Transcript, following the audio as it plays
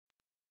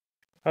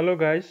Hello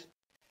guys.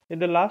 In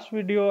the last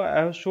video, I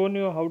have shown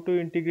you how to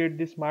integrate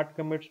the smart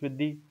commits with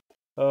the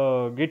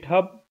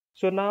GitHub.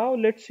 So now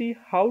let's see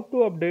how to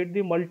update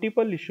the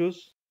multiple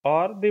issues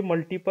or the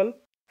multiple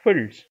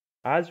fields.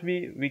 As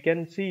we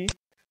can see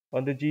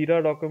on the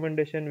JIRA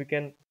documentation, we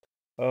can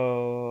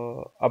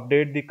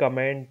update the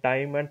command,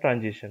 time and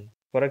transition.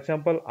 For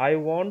example, I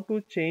want to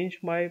change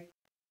my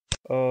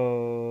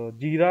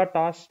JIRA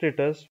task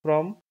status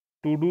from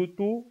to do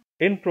to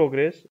in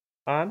progress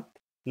and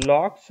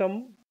log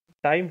some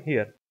time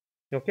here.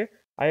 Okay,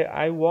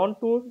 I want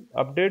to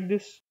update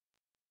this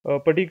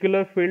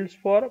particular fields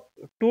for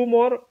two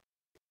more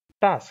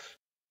tasks.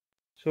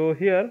 So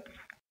here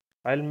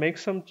I'll make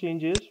some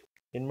changes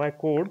in my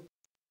code.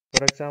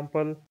 For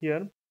example,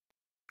 here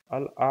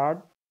I'll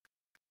add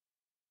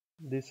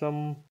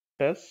some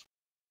tests.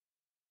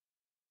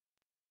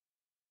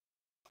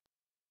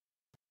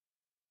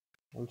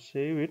 I'll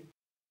save it.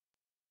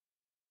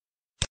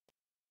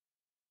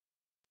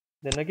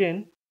 Then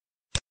again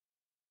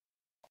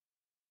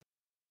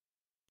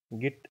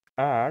git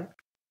add,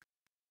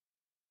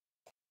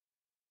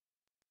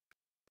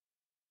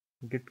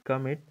 git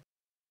commit.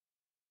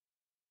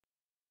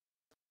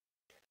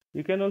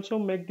 You can also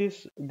make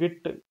this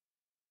git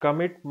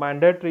commit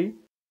mandatory,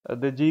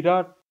 the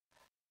JIRA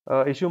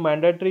issue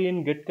mandatory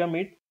in git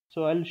commit.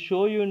 So I'll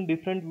show you in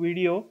different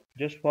video.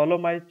 Just follow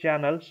my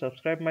channel,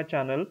 subscribe my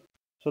channel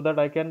so that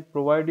I can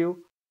provide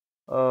you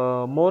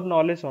more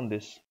knowledge on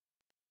this.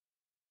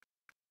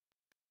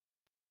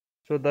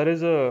 So there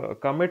is a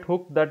commit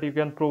hook that you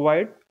can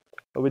provide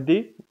with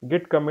the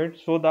git commit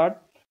so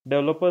that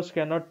developers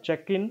cannot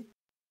check in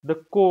the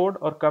code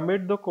or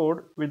commit the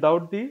code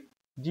without the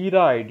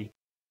JIRA ID.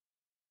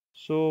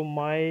 So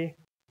my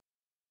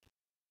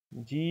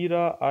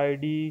JIRA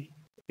ID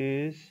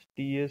is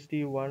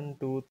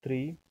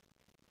TST123,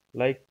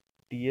 like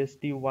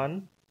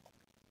TST1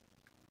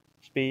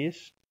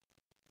 space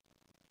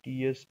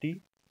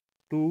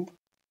TST2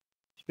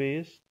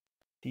 space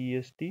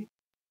TST3.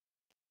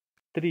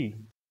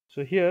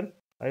 So here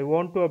I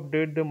want to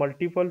update the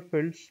multiple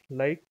fields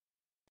like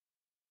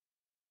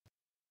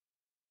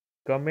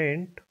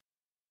comment,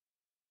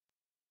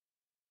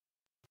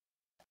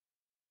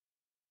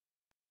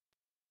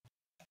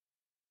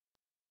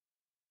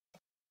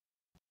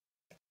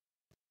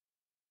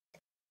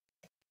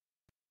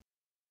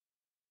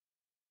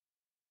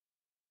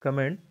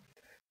 comment.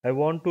 I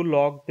want to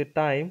log the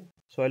time,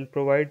 so I'll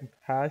provide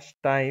hash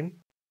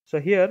time. So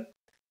here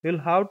you'll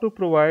have to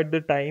provide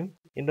the time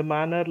in the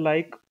manner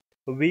like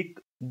week,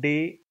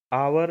 day,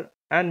 hour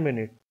and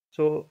minute.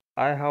 So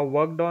I have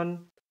worked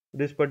on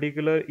this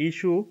particular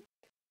issue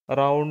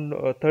around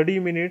 30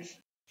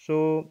 minutes,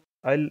 so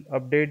I'll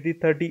update the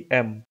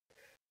 30M.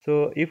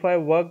 So if I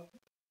work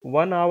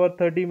 1 hour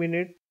 30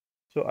 minutes,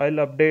 so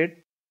I'll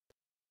update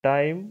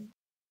time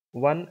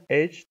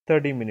 1h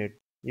 30 minutes.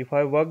 If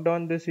I worked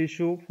on this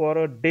issue for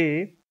a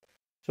day,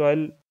 so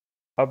I'll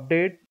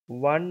update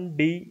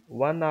 1d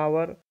 1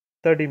 hour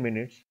 30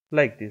 minutes,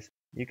 like this.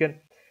 You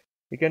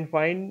can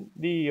find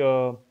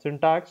the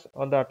syntax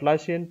on the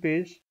Atlassian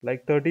page,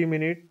 like 30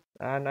 minutes,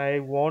 and I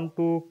want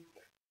to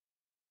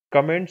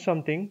comment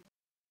something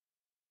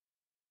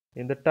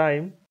in the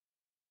time.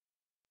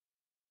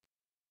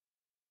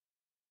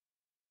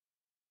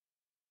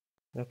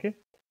 Okay,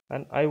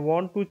 and I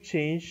want to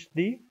change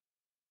the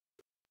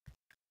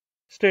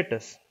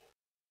status.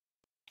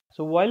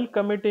 So while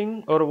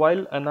committing or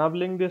while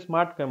enabling the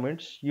smart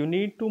commits, you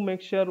need to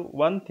make sure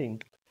one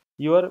thing: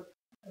 your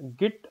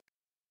git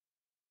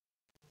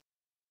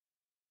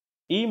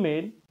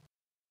email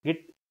git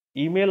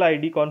email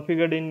id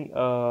configured in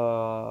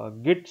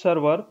git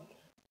server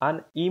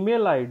and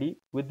email id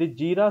with the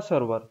JIRA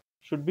server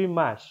should be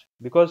matched,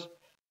 because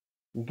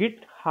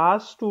git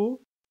has to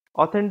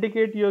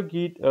authenticate your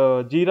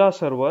JIRA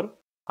server,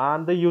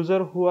 and the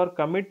user who are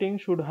committing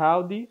should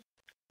have the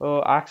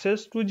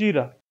access to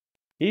JIRA.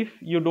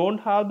 If you don't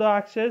have the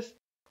access,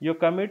 your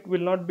commit will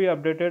not be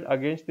updated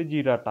against the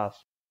JIRA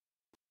task.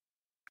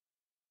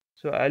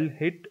 So I'll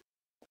hit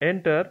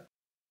enter,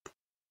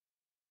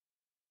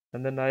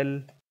 and then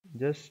I'll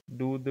just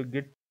do the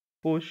git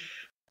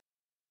push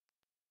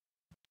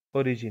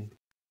origin.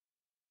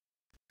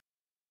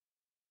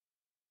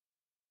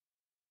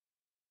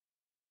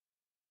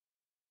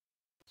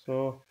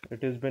 So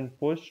it has been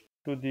pushed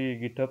to the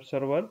GitHub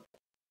server.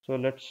 So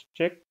let's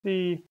check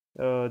the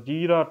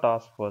JIRA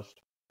task first.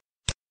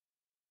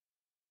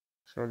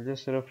 So I'll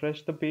just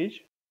refresh the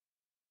page.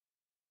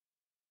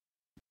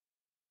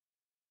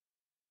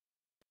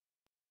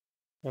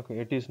 Okay,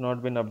 it is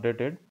not been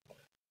updated.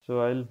 So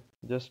I'll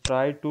just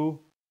try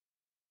to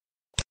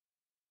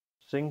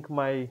sync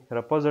my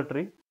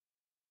repository.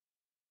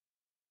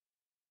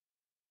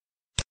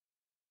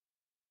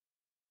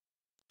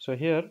 So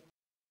here,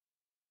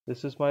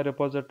 this is my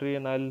repository,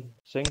 and I'll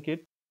sync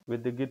it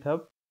with the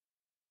GitHub.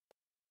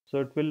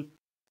 So it will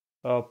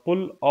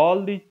pull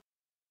all the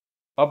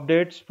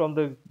updates from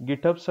the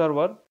GitHub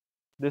server.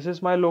 This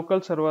is my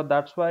local server,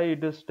 that's why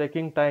it is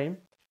taking time.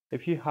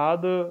 If you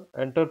have the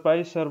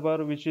enterprise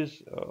server, which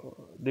is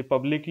the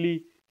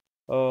publicly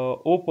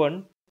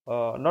open,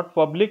 not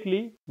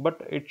publicly, but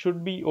it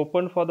should be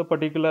open for the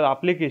particular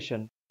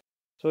application.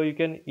 So you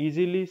can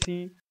easily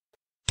see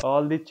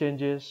all the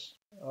changes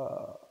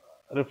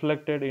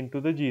reflected into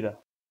the JIRA.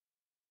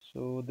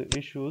 So the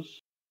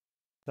issues,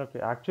 okay,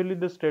 actually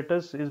the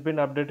status is been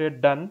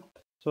updated done.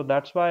 So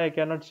that's why I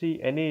cannot see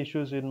any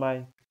issues in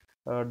my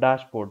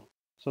dashboard.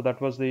 So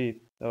that was the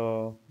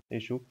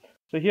issue.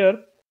 So here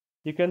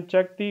you can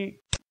check the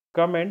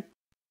comment.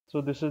 So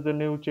this is the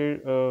new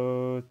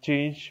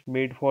change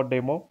made for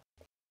demo,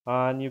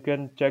 and you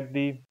can check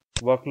the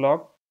work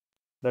log,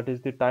 that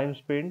is the time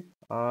spent,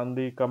 and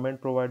the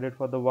comment provided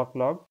for the work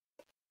log,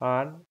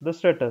 and the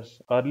status.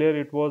 Earlier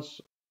it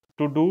was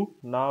to do,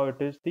 now it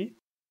is the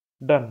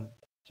done.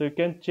 So you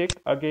can check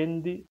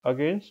again the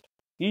against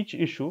each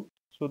issue,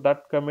 so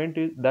that comment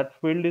is, that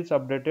field is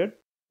updated.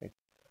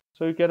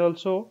 So you can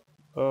also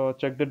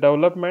check the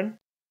development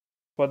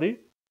for the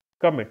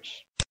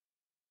commits.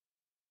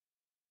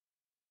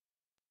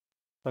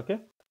 Okay,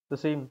 the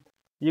same,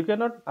 you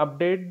cannot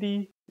update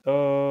the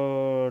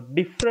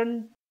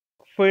different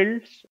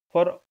fields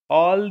for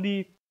all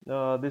the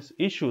these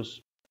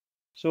issues.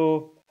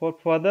 So for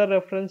further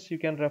reference you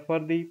can refer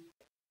the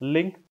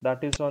link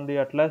that is on the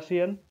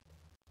Atlassian.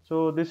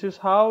 So this is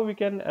how we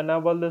can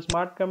enable the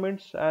smart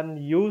commits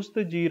and use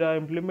the JIRA,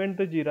 implement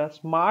the JIRA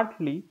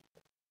smartly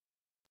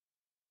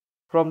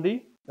from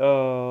the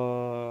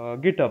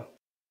GitHub.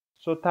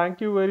 So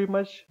thank you very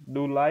much.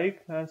 Do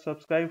like and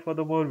subscribe for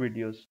the more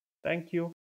videos. Thank you.